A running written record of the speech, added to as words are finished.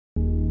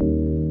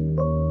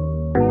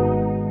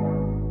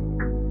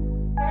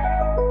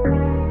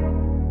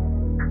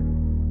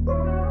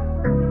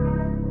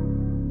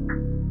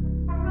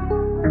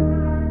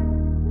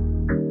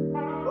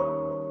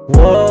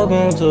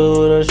Welcome to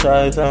the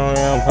Chi-Town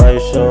Empire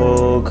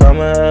Show.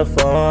 Come and have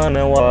fun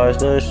and watch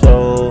the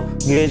show.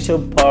 Get your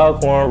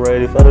popcorn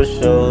ready for the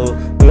show.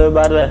 We're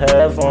about to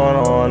have fun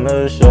on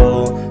the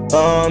show.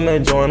 Come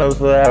and join us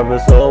for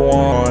episode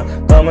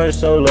 1. Come and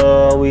show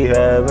love, we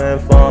having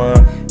fun.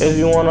 If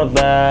you wanna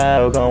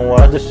vibe, come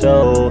watch the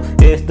show.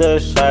 It's the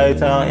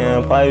Chi-Town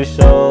Empire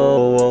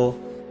Show.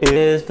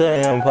 It's the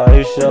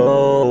Empire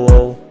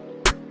Show.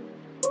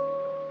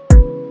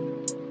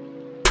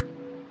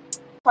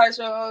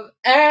 Shows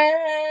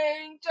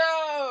Angel.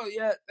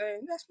 Yeah,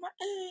 that's my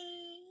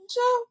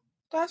angel.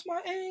 That's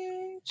my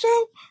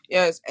angel.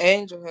 Yeah, it's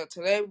Angel here.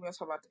 Today we're gonna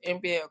talk about the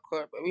NBA, of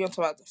course, but we're gonna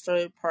talk about the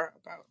favorite part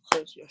about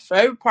Christmas. Your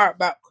favorite part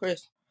about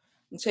Christmas.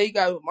 I'm gonna tell you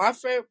guys what my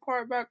favorite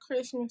part about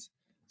Christmas.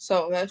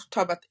 So let's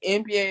talk about the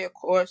NBA, of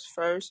course,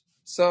 first.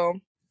 So,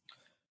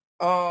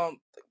 the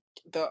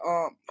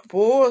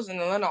Bulls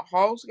and Atlanta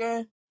Hawks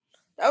game.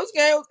 That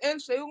game was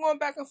interesting. We went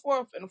back and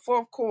forth in the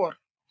fourth quarter.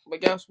 But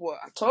guess what?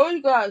 I told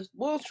you guys, the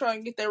Bulls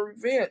trying to get their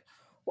revenge.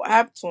 What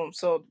happened to them?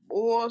 So the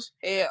Bulls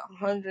had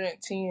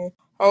 110,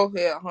 Hawks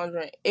had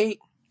 108.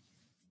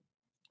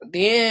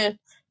 Then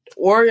the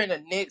Warriors and the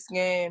Knicks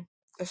game,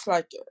 it's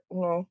like,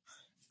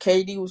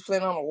 KD was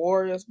playing on the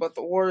Warriors, but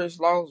the Warriors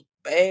lost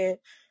bad.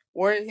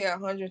 Warriors had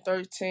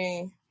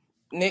 113,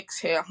 Knicks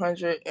had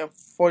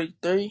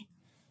 143.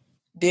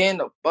 Then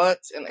the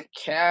Bucks and the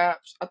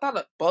Cavs. I thought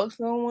the Bucks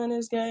gonna win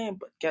this game,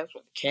 but guess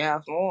what? The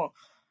Cavs won.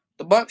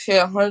 The Bucks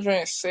had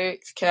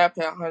 106, Cavs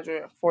had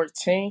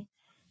 114.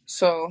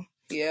 So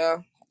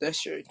yeah,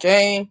 that's your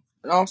game.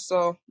 And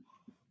also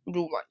we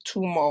do like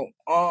two more.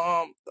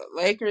 The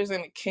Lakers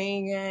and the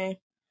King game.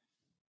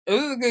 It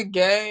was a good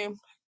game,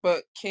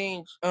 but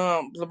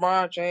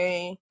LeBron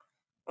James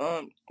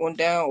went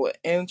down with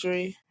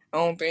injury. I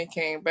don't think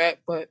he came back,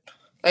 but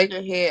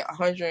Lakers had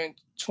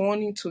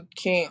 120 to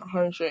King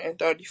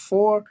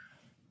 134.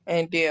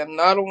 And then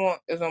another one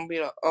is gonna be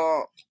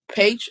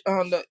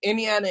the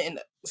Indiana and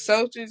the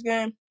Celtics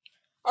game.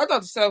 I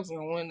thought the Celtics were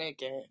gonna win that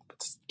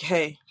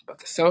game, but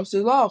the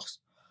Celtics lost.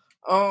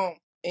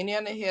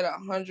 Indiana hit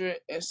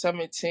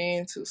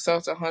 117 to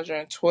Celtics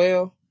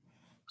 112.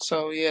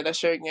 So yeah,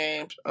 that's your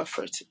games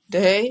for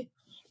today.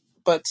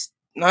 But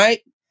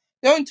tonight,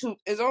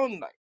 it's only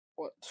like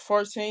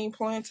 14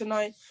 playing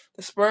tonight.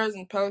 The Spurs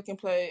and Pelican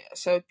play at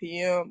 7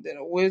 p.m. Then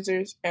the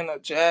Wizards and the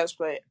Jazz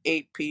play at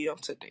 8 p.m.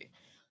 today.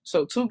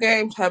 So 2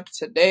 games happen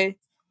today.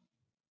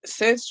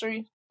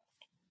 Century.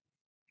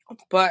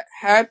 But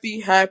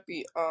happy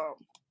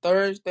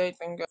Thursday.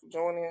 Thank you for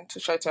joining to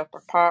Straight Up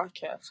our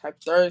podcast. Happy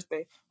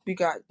Thursday. We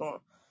got doing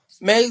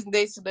amazing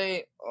day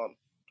today.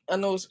 I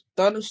know it's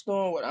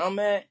thunderstorm where I'm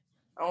at.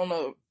 I don't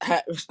know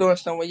if it's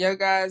thunderstorm where your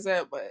guys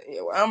at, but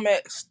yeah, where I'm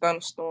at, it's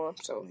thunderstorm.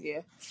 So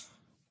yeah,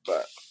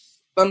 but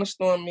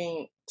thunderstorm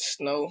means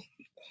snow.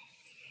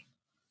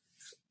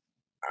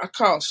 I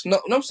call it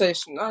snow. No, I'm saying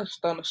it's not a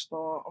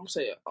thunderstorm. I'm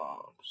saying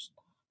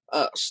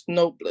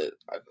snow blizzard.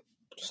 Like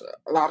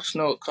a lot of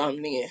snow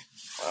coming in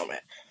where I'm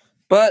at.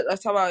 But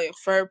let's talk about your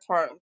favorite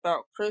part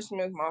about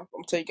Christmas. I'm gonna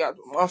tell you guys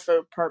my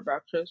favorite part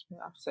about Christmas.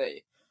 I'll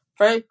say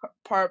favorite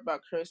part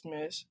about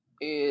Christmas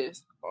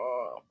is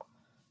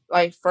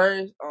like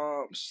first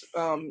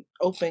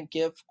open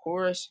gift, of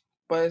course.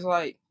 But it's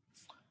like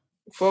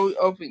before we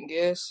open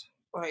gifts,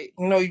 like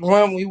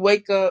we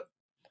wake up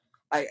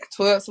like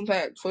 12,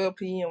 sometimes 12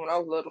 p.m. when I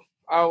was little.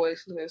 I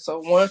always said so.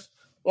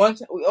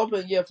 Once we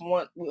opened a gift,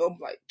 we opened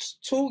like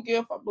 2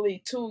 gifts. I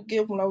believe 2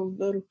 gifts when I was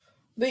little.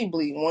 I didn't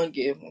believe 1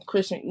 gift on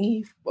Christmas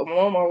Eve, but my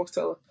mom always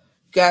tell her,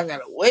 "You guys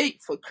gotta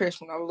wait for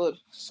Christmas." When I was little,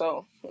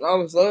 so when I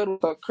was little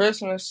for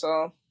Christmas,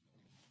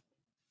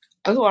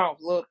 that's when I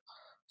was little.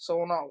 So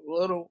when I was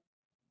little,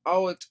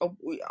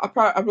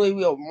 I believe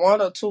we opened 1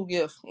 or 2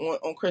 gifts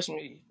on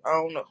Christmas Eve. I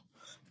don't know.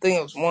 I think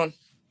it was 1,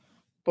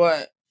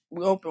 but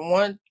we opened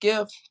 1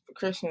 gift for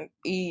Christmas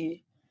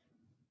Eve.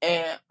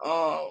 And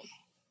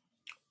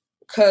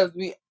cause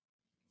we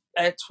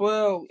at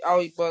 12, I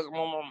always bug my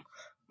mom.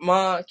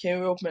 Mom, can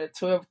we open at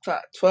 12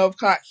 o'clock? 12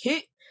 o'clock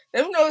hit.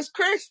 Then we know it's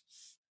Christmas.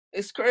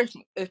 It's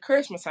Christmas. It's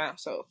Christmas time.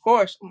 So of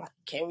course, I'm like,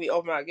 can we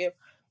open our gift?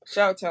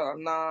 She'll tell her,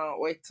 nah,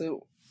 wait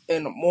till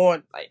in the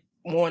morning, like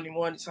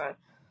morning time.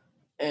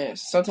 And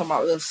sometimes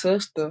my little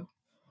sister,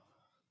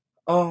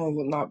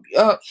 will not be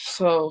up.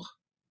 So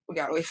we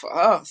gotta wait for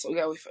her. So we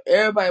gotta wait for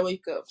everybody to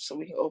wake up so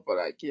we can open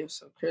our gifts.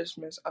 So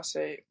Christmas, I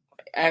say,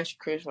 actually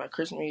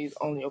Christmas Eve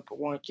only open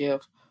 1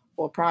 gift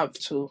or probably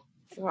 2.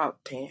 It all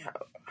depends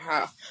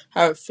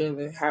how we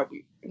feeling, how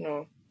we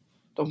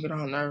don't get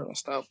on nerves and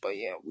stuff. But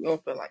yeah, we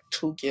open like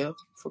 2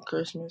 gifts for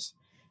Christmas.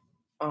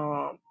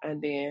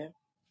 And then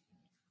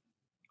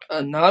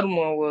another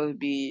one would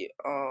be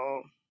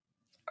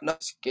another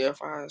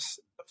gift.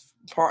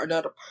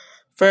 Another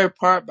favorite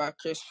part about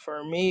Christmas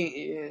for me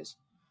is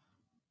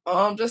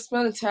just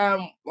spending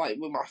time like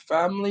with my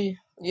family.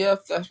 Yeah,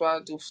 that's why I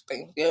do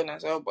Thanksgiving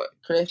as well, but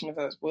Christmas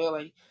as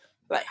well.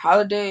 Like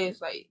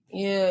holidays, like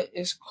yeah,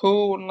 it's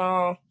cool and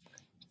all,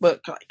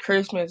 but like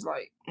Christmas,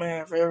 like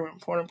man, very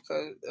important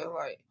because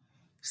like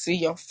see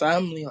your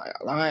family like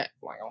a lot,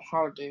 like on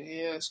holidays.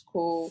 Yeah, it's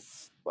cool.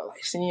 But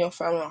like seeing your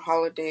family on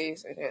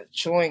holidays and then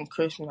enjoying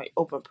Christmas, like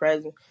open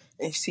presents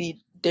and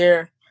see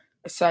their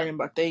excited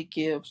about their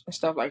gifts and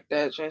stuff like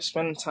that. Just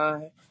spending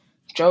time,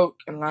 joke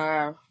and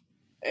laugh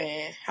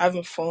and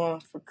having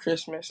fun for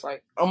Christmas.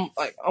 I'm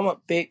a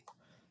big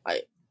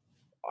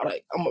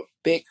like I'm a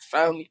big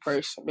family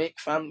person. Like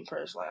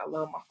I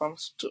love my family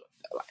too.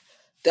 Like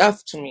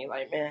death to me.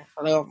 Like man,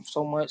 I love them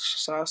so much.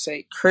 So I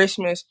say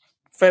Christmas.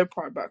 Favorite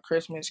part about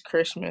Christmas.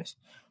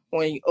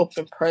 When you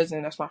open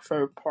present, that's my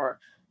favorite part.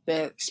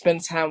 Then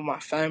spend time with my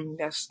family.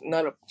 That's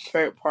another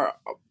favorite part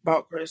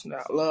about Christmas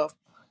that I love.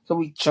 So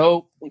we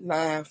joke, we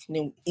laugh, and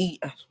then we eat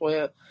as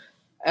well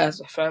as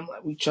a family.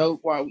 Like we joke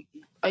while we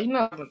eat. Like,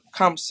 having a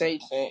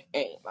conversation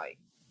and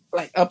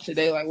like up to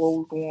date, like what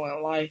we're doing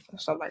in life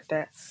and stuff like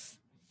that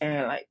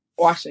and like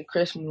watching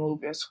Christmas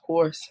movies, of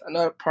course.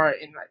 Another part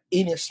in like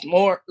eating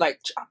s'more, like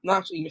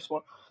not eating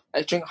s'more,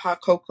 like drink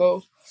hot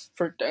cocoa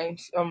for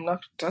things.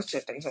 Not that's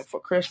just things like for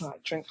Christmas.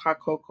 Like drink hot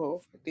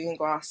cocoa, then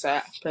go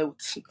outside, play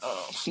with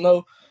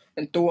snow,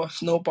 and throw a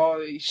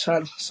snowball at each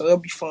other. So it'll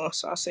be fun.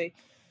 So I say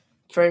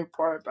favorite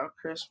part about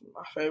Christmas.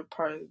 My favorite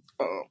part is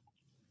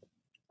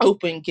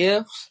open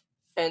gifts,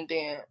 and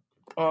then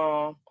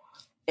um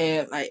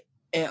and like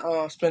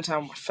spend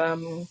time with my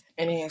family,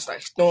 and then it's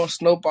like throwing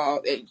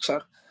snowballs at each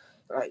other.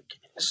 Like,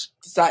 it's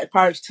like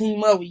pirates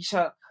team up with each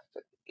other,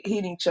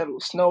 hitting each other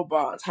with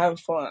snowballs, having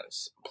fun,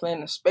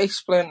 playing the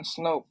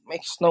snow,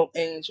 making snow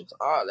angels,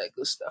 all that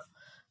good stuff.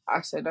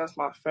 I said that's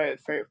my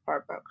favorite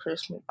part about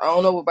Christmas. I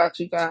don't know about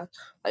you guys,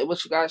 like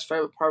what you guys'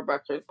 favorite part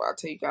about Christmas, but I'll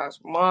tell you guys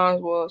what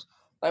mine was.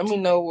 Let me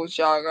know what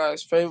y'all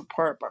guys' favorite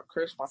part about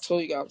Christmas. I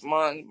told you guys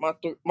mine,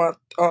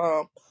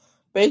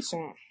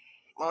 basically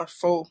my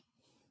full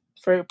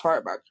favorite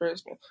part about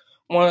Christmas.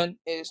 One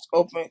is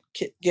open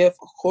gift,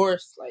 of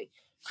course, like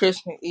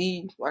Christmas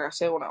Eve, like I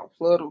said when I was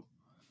little.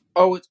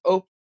 Always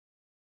open.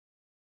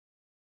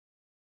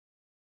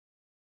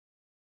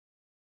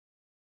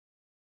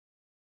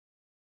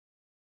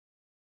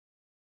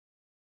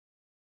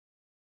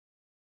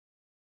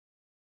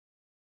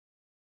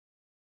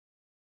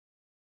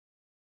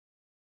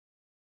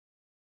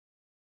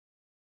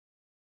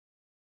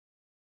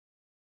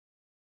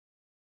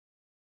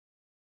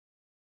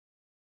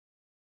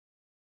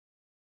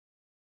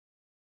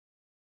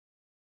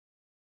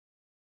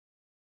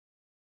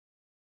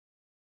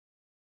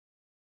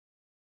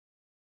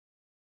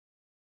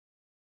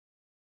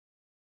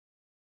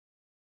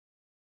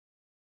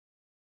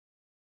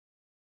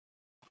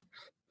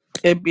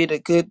 It be the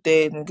good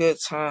days and good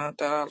times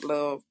that I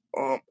love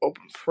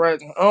open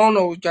present. I don't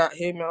know what got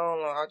hit me, I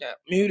don't know, I got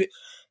muted.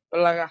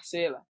 But like I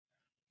said,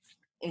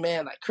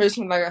 man, like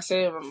Christmas, like I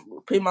said, I'm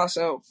repeat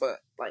myself, but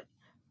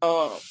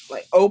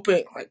like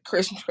open, like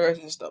Christmas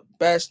present is the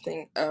best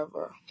thing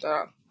ever.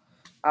 That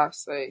I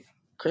say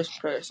Christmas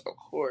present, of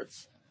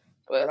course.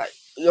 But like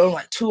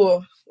like two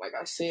of, like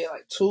I said,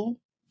 like two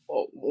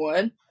or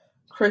one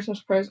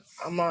Christmas present.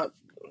 I'm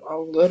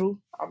little.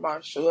 I'm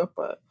not sure,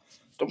 but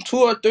them two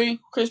or three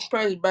Christmas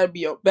presents better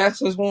be your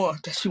best one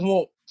that you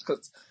want,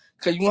 cause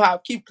you gonna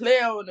have to keep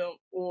playing with them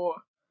or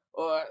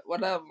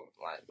whatever.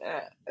 Like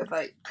man, it's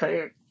like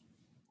crazy.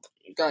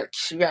 You got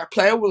to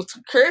play with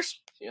some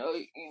Christmas. You're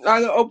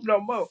not gonna open no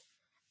more.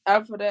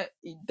 After that,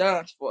 you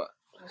done for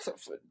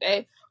the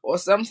day. Or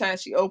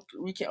sometimes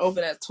we can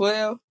open at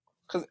 12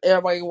 because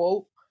everybody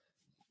woke.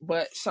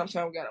 But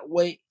sometimes we gotta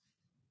wait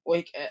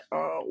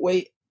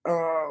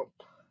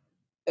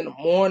in the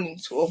morning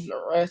to open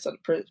the rest of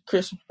the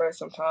Christmas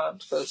present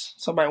sometimes because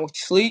somebody went to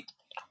sleep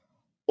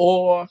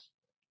or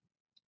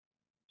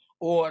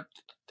or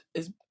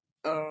it's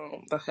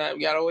that's how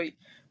we gotta wait.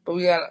 But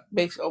we gotta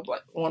basically open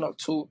like one or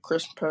two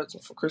Christmas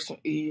presents for Christmas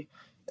Eve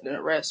and then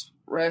the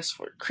rest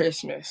for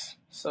Christmas.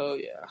 So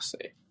yeah, I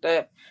say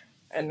that.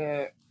 And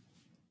then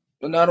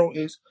another one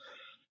is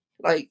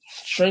like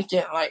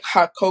drinking like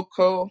hot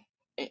cocoa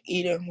and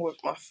eating with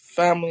my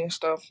family and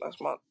stuff.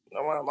 That's my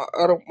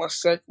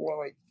second one.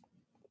 Like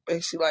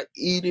basically like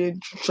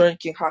eating,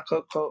 drinking hot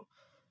cocoa,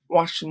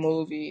 watching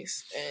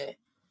movies, and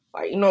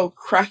like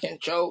cracking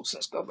jokes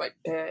and stuff like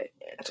that.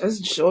 And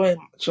just enjoying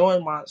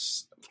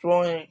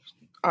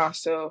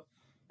ourselves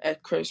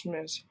at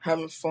Christmas,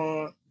 having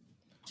fun,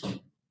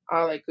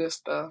 all that good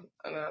stuff.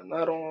 And then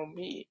another one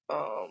be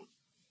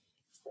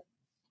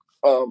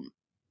um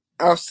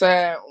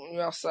outside when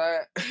you're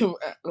outside,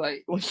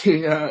 like when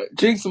you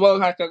drink some more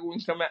hot cocoa when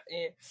you come out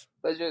in,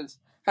 but just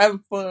having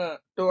fun,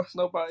 throwing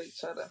snowball at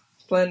each other,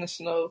 playing in the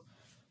snow,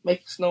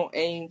 making snow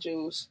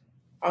angels,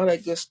 all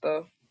that good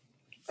stuff.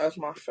 That's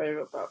my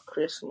favorite about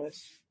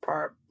Christmas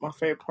part. My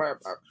favorite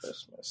part about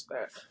Christmas.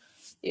 That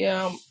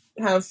yeah, I'm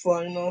having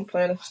fun.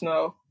 Playing in the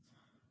snow.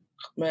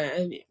 Man,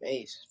 it'd be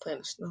amazing playing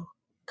in the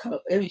snow.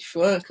 It'd be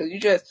fun because you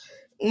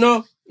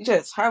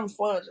just having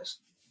fun, just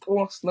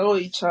throwing snow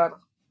at each other.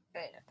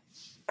 Man,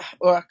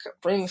 or I could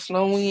bring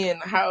snow in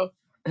the house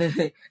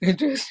and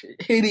just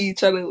hit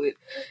each other with.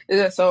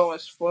 It's just so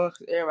much fun.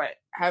 'Cause everybody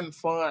having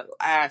fun,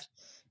 laugh.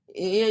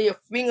 Yeah, your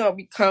finger will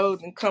be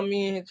cold and come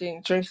in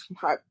and drink some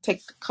hot,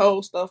 take the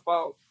cold stuff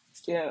out.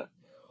 Yeah.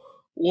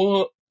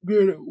 Warm,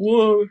 get it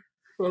warm.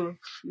 You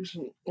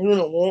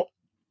know, warm,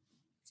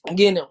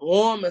 getting it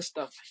warm and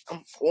stuff.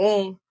 I'm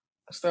warm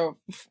and stuff.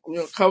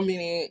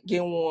 Coming in,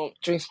 getting warm,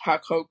 drink some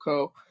hot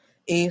cocoa,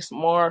 eat some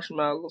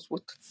marshmallows.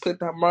 Put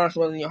that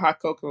marshmallow in your hot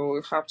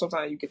cocoa.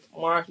 Sometimes you get the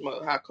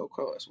marshmallow hot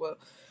cocoa as well.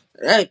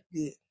 That'd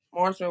be good.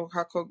 Marshmallow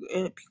hot cocoa,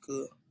 it'd be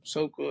good.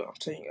 So good, I'm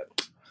telling you.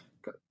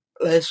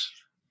 Let's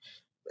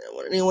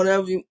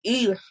whatever you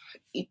eat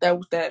that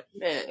with that,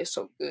 man, it's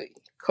so good.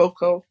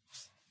 Cocoa,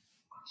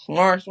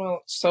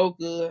 marshmallow, so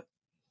good.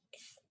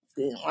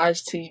 Then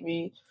watch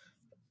TV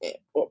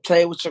or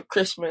play with your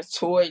Christmas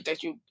toy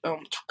that you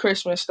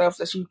Christmas stuff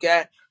that you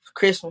got for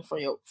Christmas for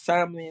your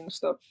family and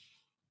stuff.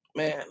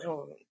 Man,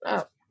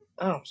 that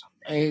was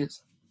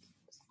amazing.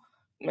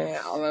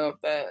 Man, I love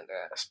that.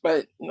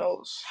 But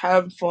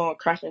having fun,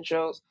 cracking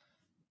jokes,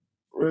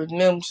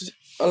 remember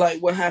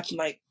like what happened,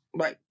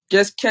 like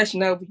just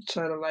catching up with each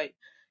other, like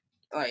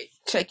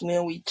checking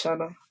in with each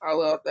other. I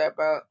love that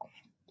about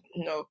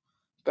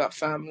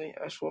family.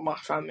 That's what my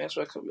family is.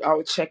 Because we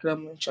always check up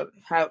on each other,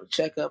 have a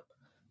checkup.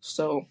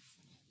 So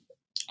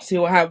see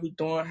how we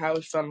doing, how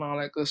we feeling, all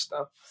that good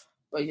stuff.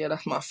 But yeah,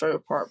 that's my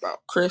favorite part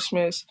about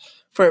Christmas.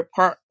 Favorite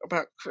part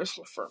about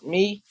Christmas for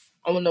me.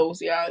 I want to know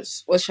what's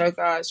your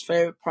guys'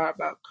 favorite part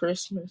about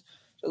Christmas.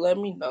 So let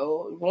me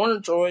know. If you want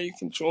to join, you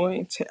can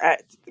join.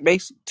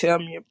 Basically, tell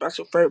me about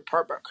your favorite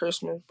part about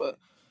Christmas. But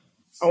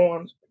I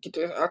want to get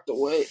this out the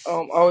way.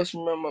 Always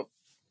remember,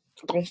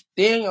 don't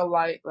stay in your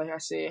light. Like I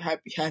said,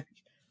 happy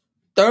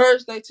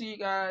Thursday to you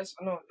guys.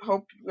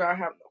 Hope you guys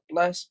have a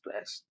blessed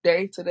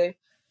day today.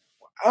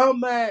 I'm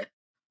mad.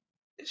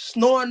 It's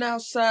snowing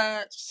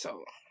outside,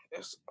 so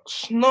it's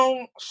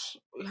snow.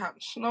 We have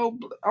snow.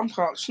 I'm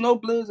calling snow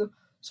blizzard.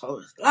 So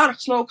there's a lot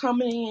of snow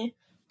coming in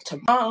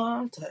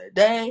tomorrow,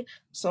 today.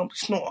 Some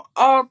snowing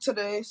all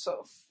today.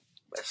 So,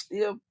 but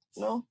still,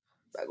 I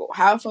go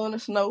have fun in the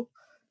snow.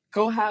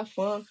 Go have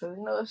fun because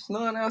it's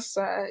snowing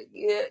outside.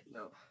 Yeah,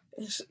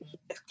 it's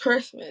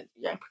Christmas.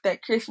 You gotta put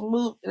that Christmas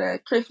mood,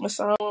 that Christmas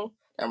song,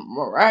 that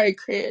Mariah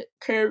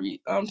Carey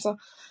song.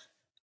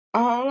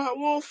 All I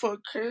want for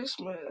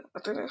Christmas. I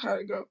think that's how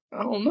it go.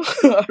 I don't know.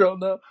 I don't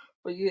know.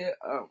 But yeah,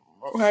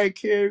 Mariah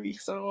Carey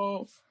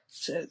song,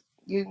 just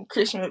getting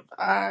Christmas vibe.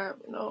 I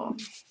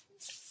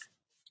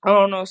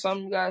don't know. Some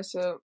of you guys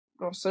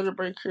gonna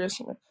celebrate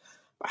Christmas.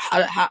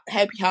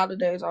 Happy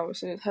holidays. I always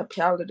say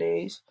happy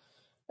holidays.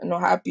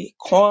 Happy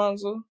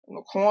Kwanzaa.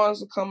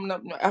 Kwanzaa coming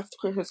up. After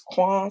Christmas,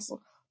 Kwanzaa. So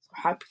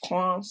happy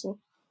Kwanzaa.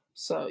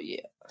 So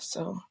yeah.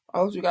 So I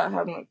hope you guys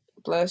having a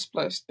blessed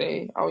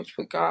day. Always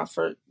put God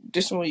first.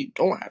 This is when you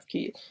don't have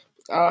kids.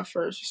 Put God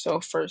first,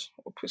 yourself first.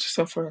 Or put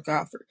yourself first,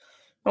 God first.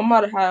 No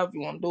matter how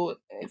you want to do it.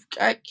 If you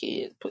got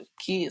kids, put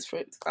kids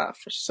first, God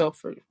first, yourself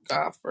first,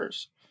 God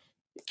first.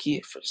 Your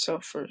kids first,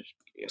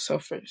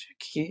 yourself first, your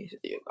kids,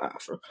 your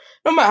God first.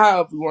 No matter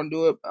how you want to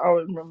do it,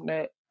 always remember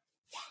that.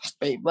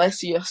 Stay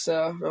blessed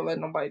yourself. Don't let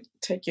nobody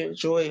take your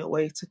joy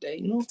away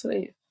today.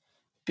 Today is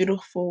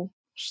beautiful,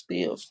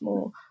 still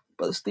small,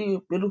 but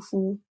still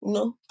beautiful,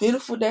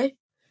 beautiful day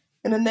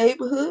in the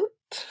neighborhood.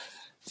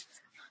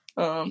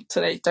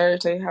 Today,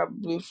 Thursday, have a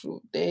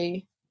beautiful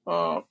day.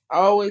 I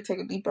always take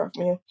a deep breath,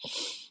 man.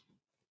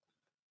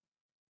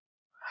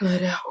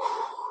 Let it out.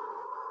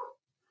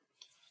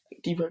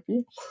 Deep breath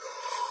in.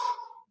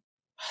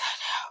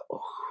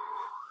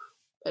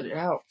 Let it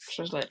out.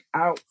 Just let it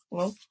out,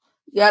 You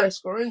gotta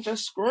scream,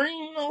 just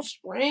scream,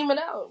 scream it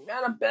out.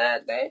 Not a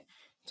bad day.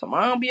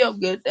 Tomorrow be a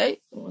good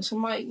day. When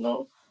somebody,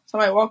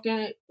 somebody walk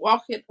in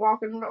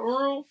the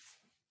room,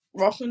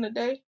 walk in the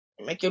day,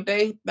 make your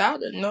day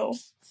better, Don't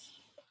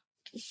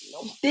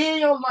stay in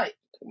your light.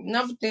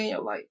 Never stay in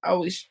your light.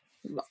 Always,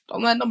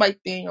 don't let nobody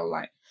stay in your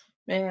light.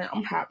 Man,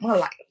 I'm happy. My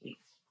life.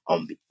 I'm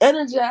gonna be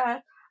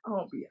energized. I'm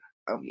gonna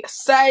be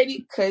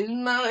excited because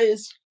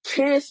it's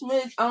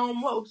Christmas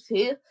almost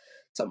here.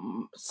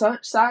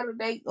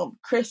 Saturday gonna be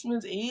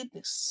Christmas Eve.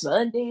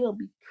 Sunday will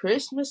be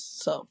Christmas.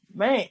 So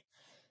man,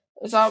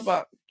 it's all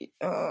about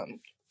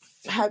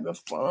having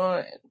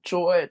fun,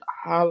 enjoy the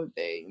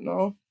holiday.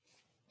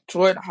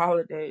 Enjoy the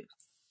holidays,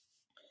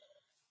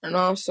 and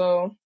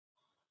also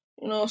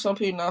some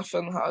people not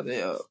feeling how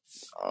they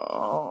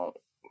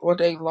what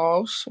they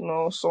lost.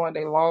 So when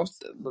they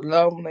lost the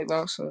love when they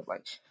lost. So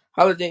like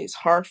holiday is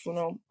hard for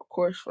them. Of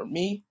course, for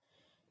me,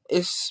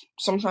 it's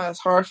sometimes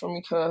hard for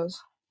me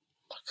because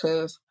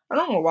I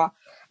don't know why.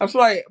 I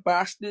feel like, but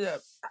I still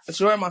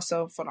enjoy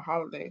myself for the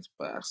holidays.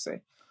 But I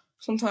say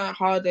sometimes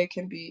holiday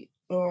can be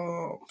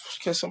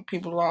because some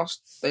people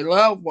lost their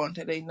loved one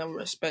that they never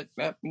expect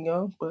that,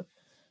 But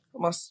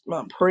my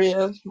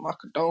prayers, my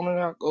condolence,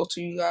 I go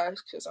to you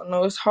guys because I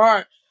know it's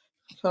hard.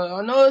 Because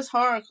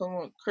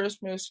when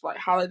Christmas, like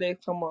holidays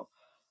come up,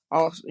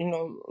 also,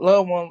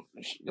 loved one,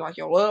 like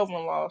your loved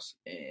one lost,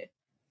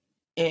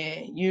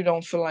 and you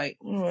don't feel like,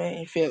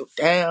 you feel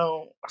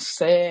down,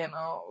 sad, and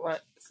all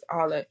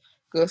that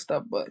good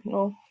stuff. But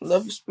love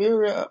your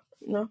spirit up,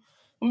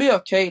 be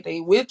okay. They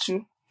with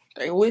you,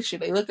 they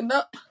looking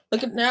up.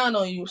 looking down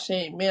on you,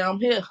 saying, "Man, I'm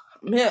here.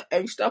 I'm here.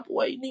 Every step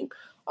away you need,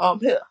 I'm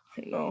here."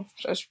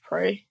 Just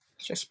pray.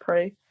 Just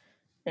pray.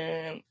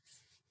 And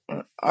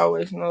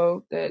always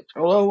know that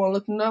your loved one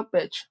looking up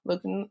at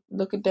you,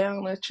 looking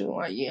down at you,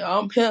 like, yeah,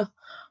 I'm here.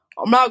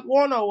 I'm not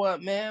going nowhere,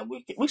 man.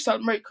 We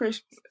celebrate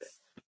Christmas.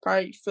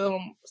 Probably feel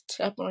them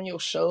tapping on your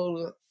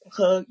shoulder,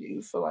 hug you.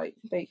 You feel like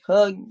they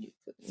hugging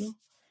you.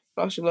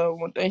 Lost your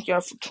loved one. Thank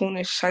y'all for tuning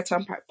in to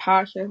Chi-Town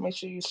Podcast. Make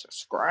sure you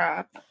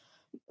subscribe.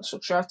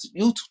 Subscribe to the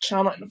YouTube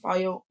channel in the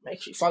bio.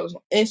 Make sure you follow us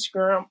on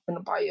Instagram in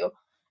the bio.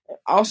 And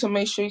also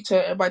make sure you tell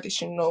everybody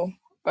that you know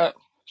about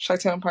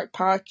Chi-Town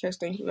Podcast.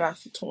 Thank you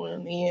guys for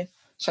tuning in.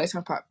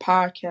 Chi-Town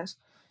Podcast.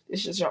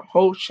 This is your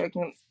host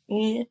checking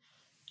in.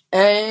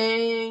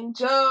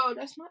 Angel.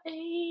 That's my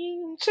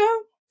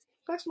angel.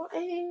 That's my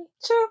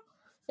angel.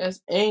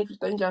 That's Angel.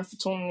 Thank y'all for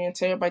tuning in.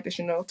 Tell everybody that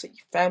you know. Tell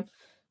your family.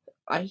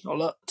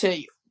 Tell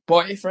your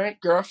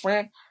boyfriend,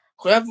 girlfriend,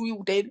 whoever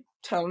you dated.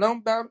 Tell them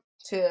about it.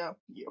 Tell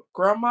your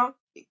grandma,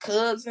 your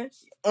cousin,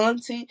 your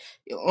auntie,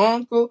 your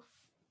uncle,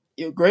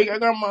 your great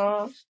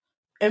grandma.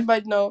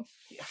 Everybody know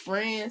your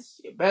friends,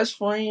 your best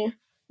friend,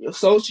 your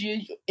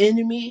associate, your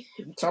enemy.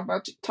 If you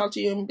talk to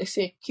your enemy, they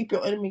say keep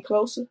your enemy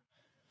closer.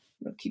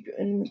 Keep your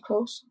enemy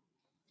close.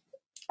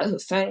 That's the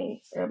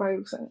same. Everybody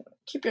was saying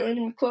keep your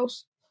enemy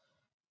close.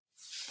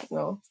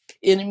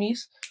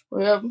 Enemies,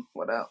 whatever.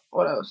 What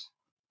else?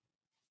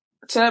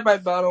 Tell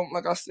everybody about them.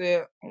 Like I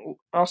said,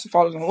 also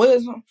follows on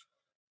wisdom.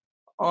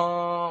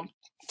 Tell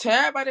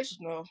everybody that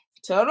you know.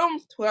 Tell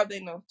them whoever they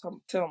know. Tell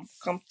them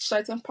come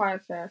check them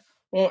podcast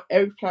on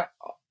every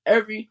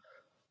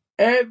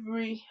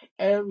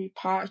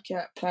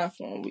podcast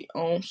platform we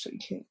own, so you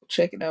can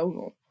check it out. We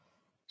on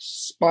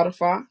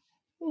Spotify.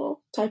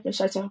 Type in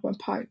Shaitan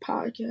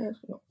Podcast.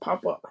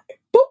 Pop up like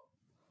boop,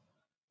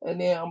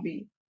 and then I'll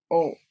be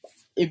on.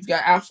 If you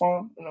got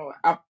iPhone,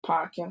 Apple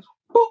Podcast.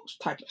 Boop,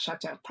 type in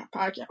Shaitan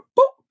Podcast.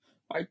 Boop,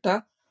 right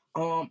there.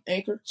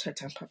 Anchor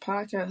Shaitan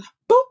Podcast.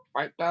 Boop,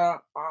 right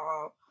there.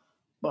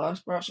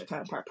 Buzzsprout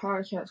Shaitan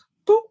Podcast.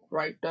 Boop,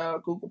 right there.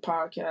 Google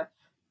Podcast.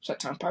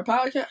 Shaitan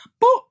Podcast.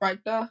 Boop,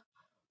 right there.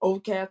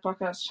 Overcast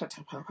Podcast.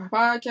 Shaitan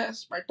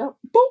Podcast. Right there.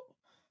 Boop.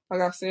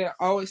 Like I said,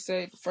 I always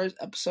say the first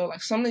episode,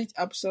 like some of these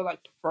episodes,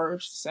 like the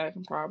first,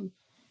 second, probably,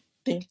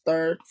 think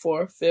third,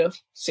 fourth,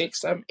 fifth,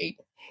 sixth, seventh,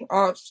 eighth.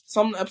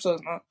 Some of the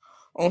episodes not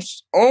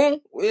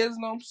on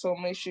wisdom, so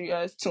make sure you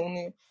guys tune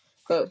in.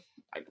 Cause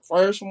like the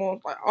first one,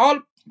 like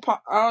all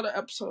the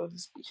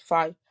episodes be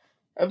fire.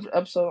 Every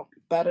episode will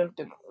be better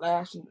than the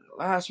last one. The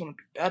last one will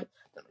be better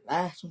than the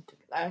last one. The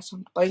last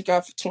one. Thank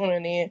God for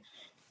tuning in.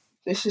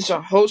 This is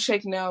your host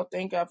check now.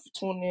 Thank God for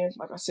tuning in.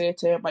 Like I said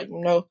to everybody,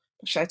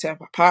 should I tell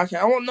my podcast?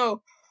 I don't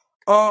know.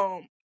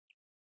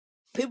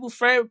 People's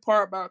favorite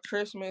part about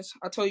Christmas,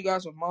 I told you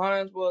guys what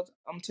mine was.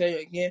 I'm gonna tell you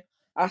again.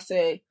 I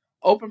say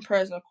open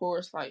present, of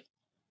course, like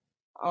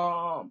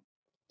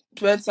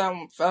spend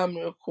time with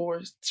family, of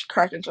course,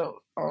 cracking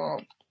joke,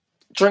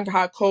 drink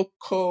hot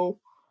cocoa,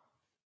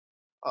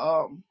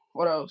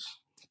 what else?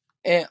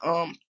 And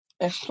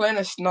playing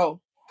in snow.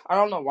 I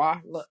don't know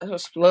why. I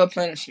just love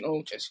playing in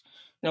snow, just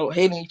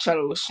hitting each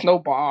other with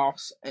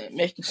snowballs and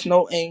making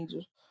snow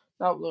angels.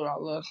 That's what I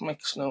love,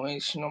 making snow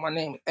angels. My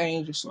name is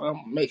Angel, so I'm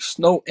gonna make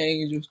snow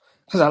angels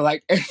because I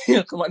like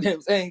because my name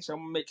is Angel. So I'm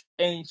gonna make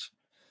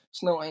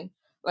snow angel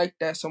like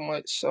that so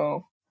much.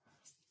 So,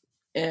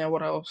 and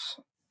what else?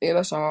 Yeah,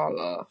 that's all I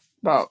love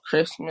about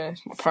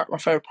Christmas. My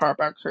favorite part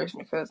about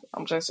Christmas, because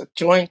I'm just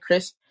enjoying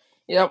Christmas.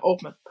 Yeah, I'm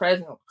opening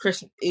presents on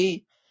Christmas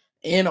Eve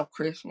and on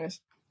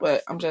Christmas,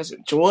 but I'm just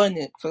enjoying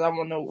it because I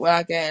want to know what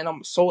I got, and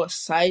I'm so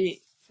excited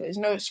because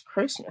it's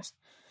Christmas.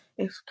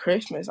 It's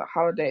Christmas, a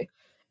holiday.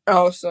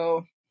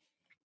 Also,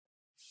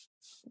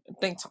 I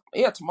think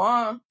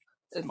tomorrow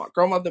is my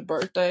grandmother's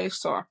birthday,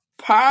 so I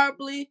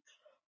probably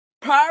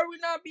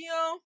not be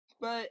on.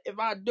 But if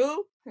I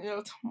do,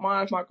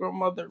 tomorrow's my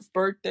grandmother's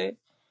birthday.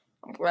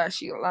 I'm glad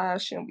she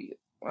alive.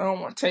 I don't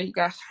want to tell you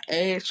guys,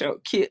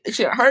 she'll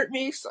hurt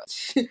me. So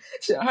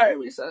she'll hurt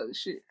me. So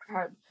shit,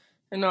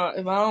 if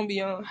I don't be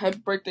on, happy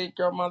birthday,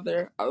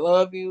 grandmother. I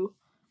love you.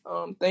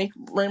 Thank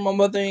you for bringing my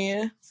mother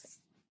in.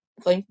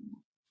 Thank you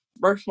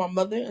for birthing my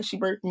mother, and she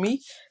birthed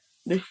me.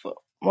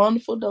 Beautiful,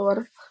 wonderful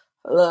daughter.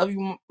 I love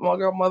you, my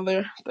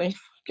grandmother. Thank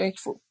you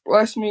for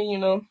blessing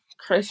me.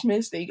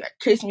 Christmas. Then you got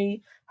Christmas,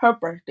 her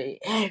birthday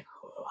everywhere.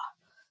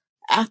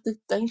 After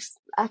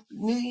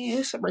New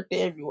Year's, her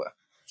birthday everywhere.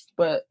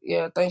 But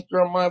yeah, thank you,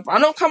 grandma. If I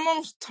don't come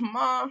on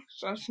tomorrow,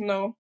 just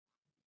know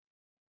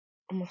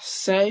I'm gonna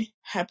say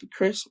happy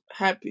Christmas,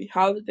 happy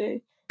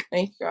holiday.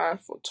 Thank you guys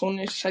for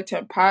tuning in to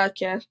Chi-Town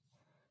Podcast.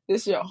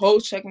 This is your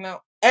host checking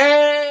out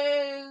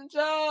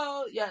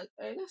Angel. Yes,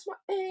 hey, that's my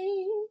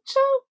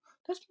angel.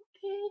 That's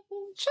my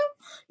angel.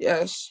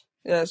 Yes.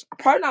 I'll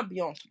probably not be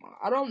on tomorrow.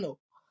 I don't know.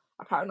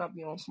 I'll probably not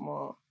be on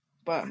tomorrow.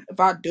 But if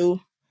I do,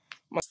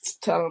 I'm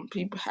telling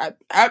people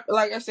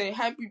like I say,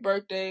 happy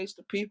birthdays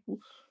to people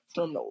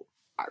from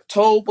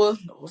October,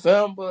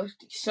 November,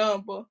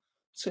 December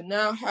to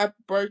now.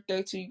 Happy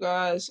birthday to you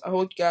guys. I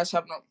hope you guys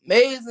have an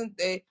amazing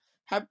day.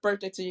 Happy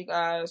birthday to you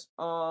guys.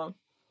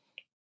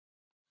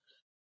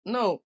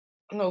 No,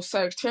 no,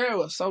 Sagittarius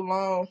was so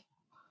long.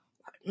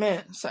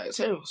 Man,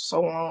 Sagittarius was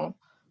so long.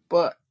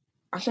 But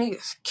I think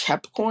it's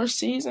Capricorn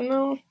season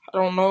now. I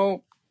don't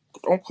know.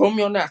 Don't quote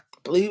me on that. I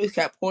believe it's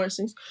Capricorn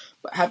season.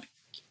 But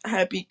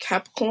happy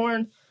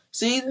Capricorn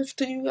season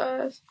to you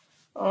guys.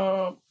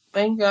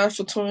 Thank you guys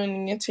for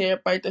tuning in to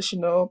everybody that you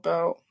know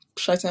about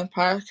Shaitan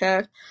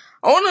Podcast.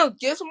 I want to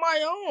get somebody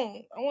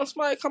on. I want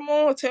somebody to come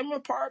on and tell me a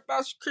part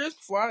about your Christmas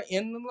before I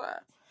end the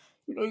live.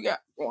 You know, you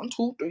got 1,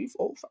 2, 3,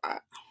 4,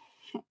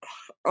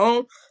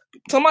 5.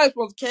 Somebody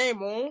supposed to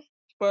came on,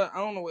 but I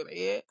don't know where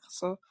they at.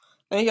 So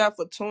thank y'all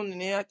for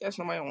tuning in. I guess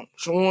somebody want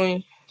to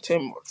join. Tell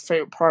me what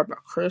favorite part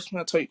about Christmas.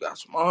 I'll tell you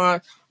guys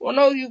mine. Well,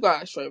 know you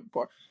guys' favorite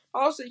part.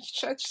 Also, you can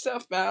check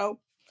yourself out.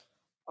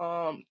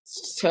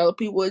 Tell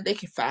people where they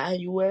can find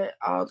you at.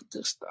 All the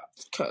good stuff.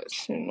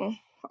 Cause,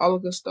 all the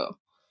good stuff.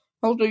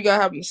 Hopefully you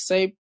guys having a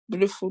safe,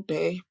 beautiful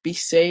day. Be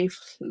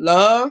safe.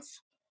 Love.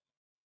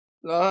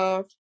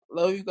 Love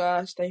you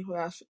guys. Thank you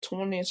guys for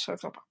tuning in.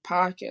 Check out our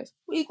podcast.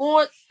 We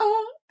going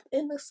up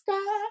in the sky.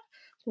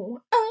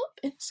 Going up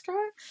in the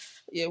sky.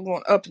 Yeah, we're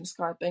going up in the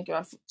sky. Thank you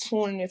guys for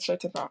tuning in.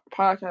 Check out our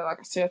podcast. Like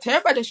I said, tell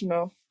everybody that you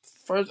know,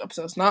 first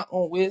episode is not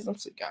on wisdom,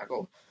 so you gotta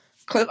go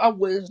click on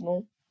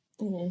wisdom.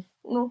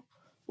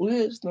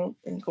 Wisdom,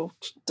 and go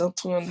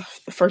tune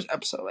the first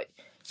episode. Like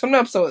some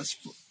episodes,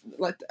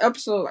 like the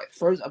episode, like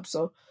first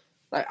episode,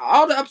 like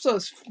all the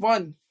episodes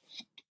fun.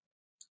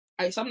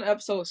 Like some of the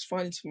episodes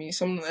funny to me,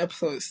 some of the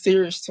episodes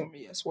serious to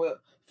me as well.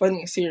 Funny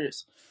and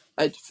serious.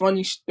 Like the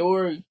funny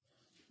story.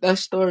 That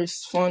story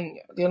is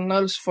funny. Then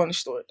another funny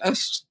story. That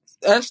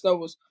stuff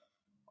was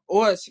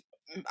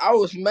I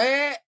was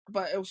mad,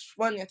 but it was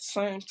funny at the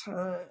same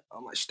time.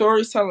 Like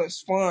storytelling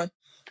is fun.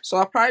 So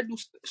I probably do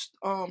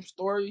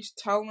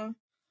storytelling.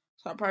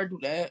 So I probably do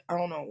that. I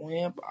don't know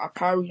when, but I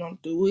probably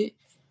don't do it.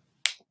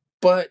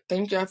 But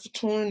thank you guys for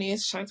tuning in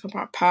to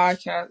my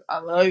podcast. I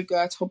love you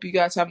guys. Hope you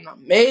guys have an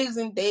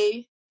amazing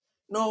day.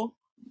 Where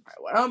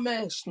I'm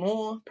at is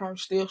snowing. Probably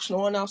still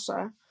snowing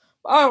outside.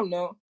 But I don't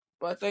know.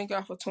 But thank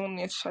God for tuning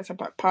in to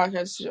my podcast.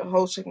 This is your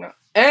host,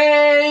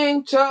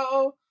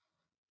 Angel.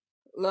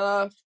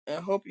 Love.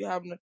 And hope you're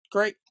having a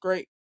great,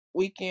 great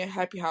weekend.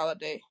 Happy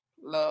holiday.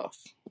 Love.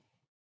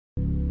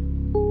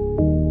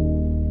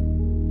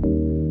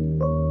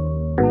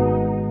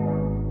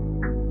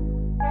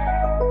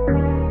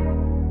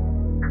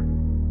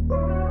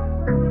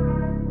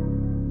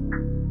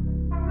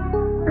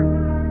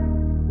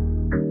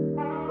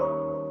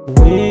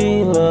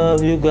 We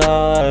love you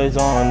guys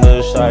on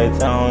the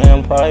Chi-Town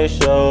Empire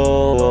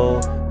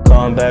Show.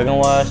 Come back and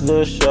watch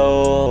the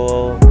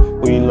show.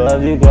 We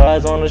love you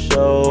guys on the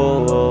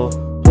show.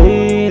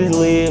 Please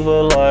leave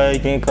a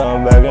like and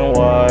come back and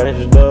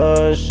watch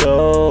the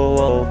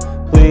show.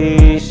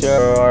 Please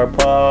share our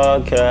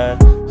podcast.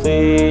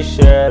 Please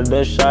share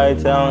the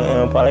Chi-Town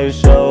Empire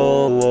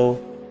Show.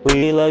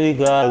 We love you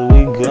guys.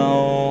 We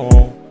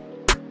gone.